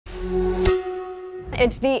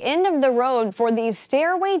It's the end of the road for the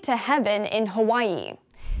Stairway to Heaven in Hawaii.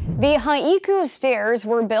 The Haiku stairs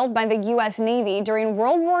were built by the U.S. Navy during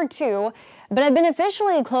World War II, but have been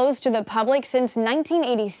officially closed to the public since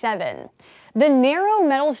 1987. The narrow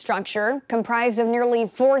metal structure, comprised of nearly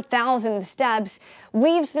 4,000 steps,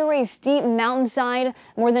 weaves through a steep mountainside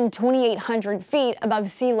more than 2,800 feet above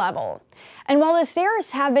sea level. And while the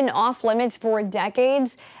stairs have been off limits for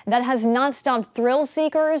decades, that has not stopped thrill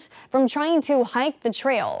seekers from trying to hike the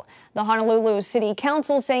trail. The Honolulu City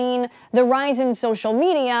Council saying the rise in social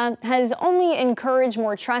media has only encouraged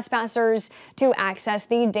more trespassers to access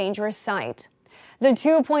the dangerous site. The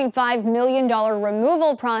 $2.5 million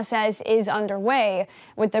removal process is underway,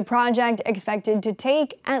 with the project expected to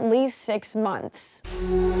take at least 6 months.